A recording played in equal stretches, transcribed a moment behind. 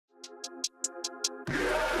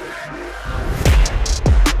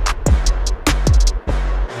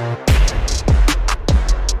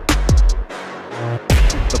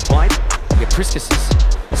Priscus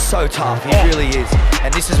is so tough, he really is.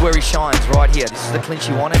 And this is where he shines, right here. This is the clinch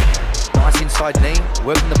he wanted. Nice inside knee,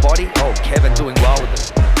 working the body. Oh, Kevin doing well with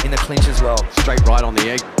it in the clinch as well. Straight right on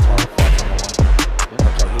the egg.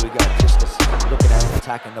 Okay, here we go. Priscus looking at him,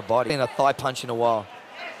 attacking the body. And a thigh punch in a while.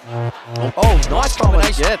 Oh, nice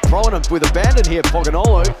combination. Yeah, throwing him with abandon here,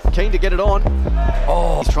 Fogagnolo. Keen to get it on.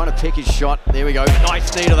 Oh, he's trying to pick his shot. There we go.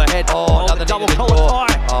 Nice knee to the head. Oh, another double knee to the collar jaw.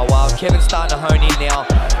 tie. Oh, wow. Kevin's starting to hone in now.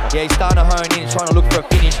 Yeah, he's starting to hone in, trying to look for a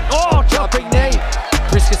finish. Oh, jumping knee.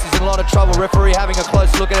 Priscus is in a lot of trouble. Referee having a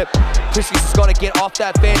close look at it. Priscus has got to get off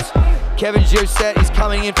that fence. Kevin Jousset is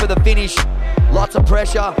coming in for the finish. Lots of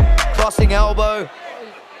pressure. Crossing elbow.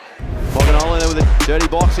 Fogagnolo there with a dirty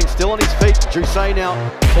boxing, still on his feet. Jousset now.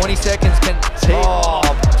 20 seconds can... Oh,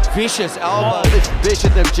 vicious elbow. Oh, this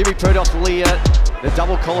vicious, the Jimmy Purdos Leah, the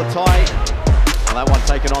double collar tie. Well, that one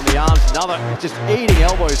taken on the arms. Another just eating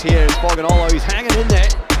elbows here is Fogagnolo. He's hanging in there.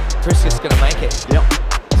 Priscus is going to make it. Yep.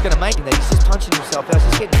 He's going to make it there. He's just punching himself out. He's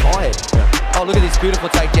just getting tired. Yep. Oh, look at this beautiful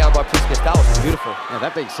takedown by Priscus. That was beautiful. Now,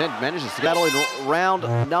 that being said, manages to battle in round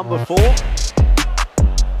number 4.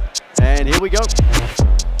 And here we go.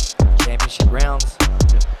 Championship rounds.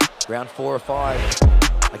 Round 4 or 5.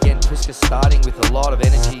 Again, Priscus starting with a lot of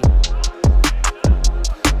energy.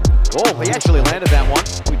 Oh, he actually landed that one.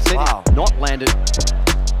 We'd seen him not landed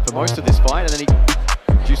for most of this fight, and then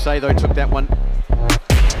Jousset though took that one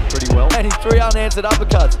pretty well. And he 3 unanswered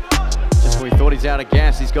uppercuts. Just when we thought he's out of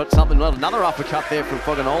gas, he's got something, another uppercut there from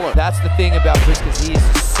Fogagnolo. That's the thing about Priscus, he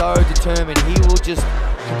is so determined. He will just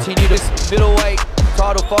continue this middleweight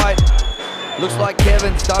title fight. Looks like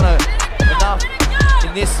Kevin's done enough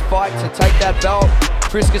in this fight to take that belt.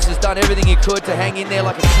 Priscus has done everything he could to hang in there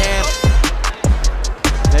like a champ.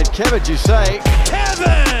 And Kevin Jousset.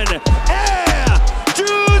 Kevin